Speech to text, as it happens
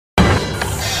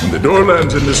When the door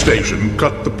lands in the station,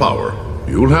 cut the power.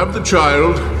 You'll have the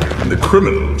child and the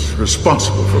criminals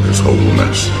responsible for this whole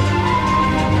mess.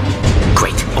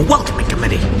 Great, a welcoming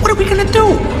committee. What are we gonna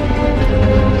do?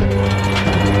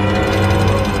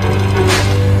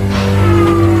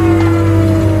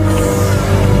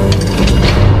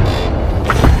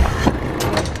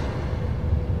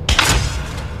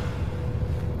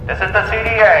 This is the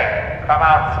CDA. Come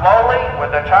out slowly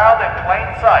with the child in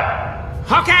plain sight.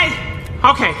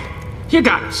 Okay, you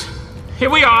got us. Here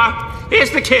we are.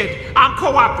 Here's the kid. I'm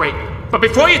cooperating. But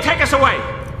before you take us away,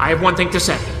 I have one thing to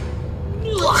say.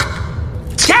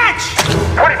 Catch!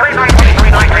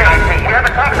 23-9-23-9-3-19. We have a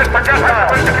toxic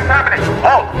projectile. Where's the contaminant?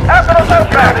 Oh, after the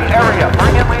suspect. The area.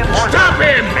 Bring in reinforcements. Stop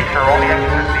him! Make sure all the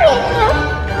exits are sealed.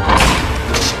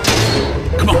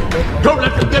 Come on. Don't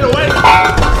let them get away.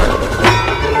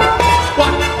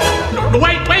 What? No,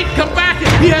 wait, come back.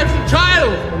 He has a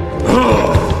child.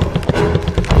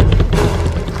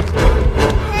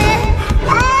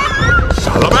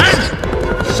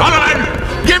 Solomon,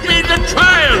 give me the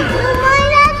child.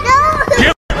 Give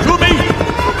it to me.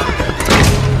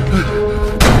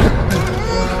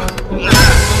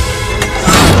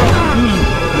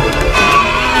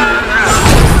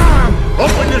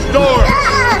 Open this door.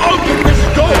 Open this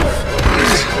door.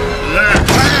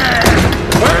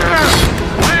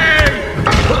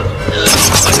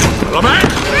 Solomon,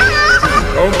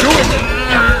 don't do it.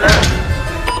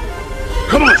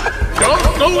 Come on, don't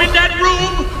go in that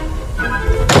room.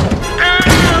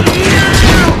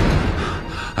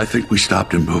 I think we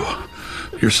stopped him, Boo.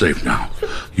 You're safe now.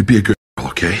 You be a good girl,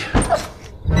 okay?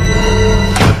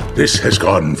 This has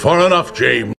gone far enough,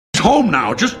 James. He's home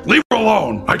now. Just leave her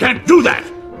alone. I can't do that.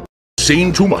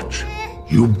 Seen too much.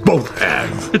 You both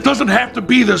have. It doesn't have to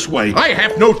be this way. I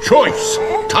have no choice.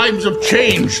 Times have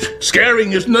changed.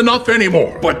 Scaring isn't enough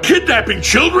anymore. But kidnapping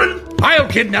children? I'll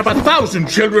kidnap 1,000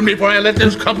 children before I let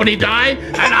this company die,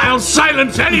 and I'll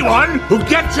silence anyone who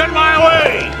gets in my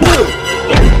way.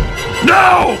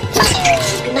 No!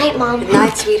 Good night, Mom. Good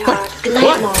night, sweetheart. Good night,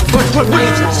 What? Mom. What?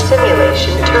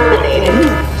 Simulation terminated.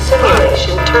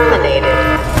 Simulation terminated.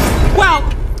 Well,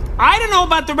 I don't know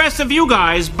about the rest of you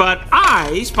guys, but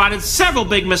I spotted several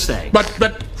big mistakes. But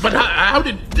how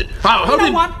did... You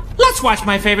know what? Let's watch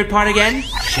my favorite part again,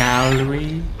 shall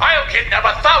we? I'll kidnap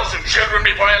 1,000 children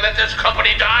before I let this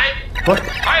company die. What?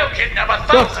 I'll kidnap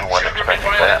 1,000 children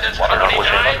before I let this company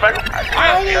die.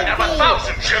 I'll kidnap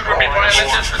 1,000 children before I let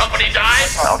this company die.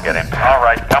 I'll get him. All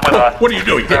right, come with us. What are you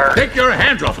doing? Take your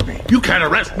hands off of me. You can't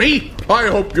arrest me. I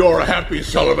hope you're happy,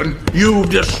 Sullivan. You've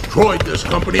destroyed this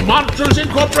company. Monsters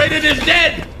Incorporated is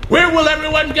dead. Where will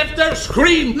everyone get their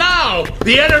scream now?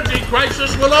 The energy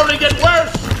crisis will only get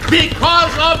worse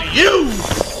because of you.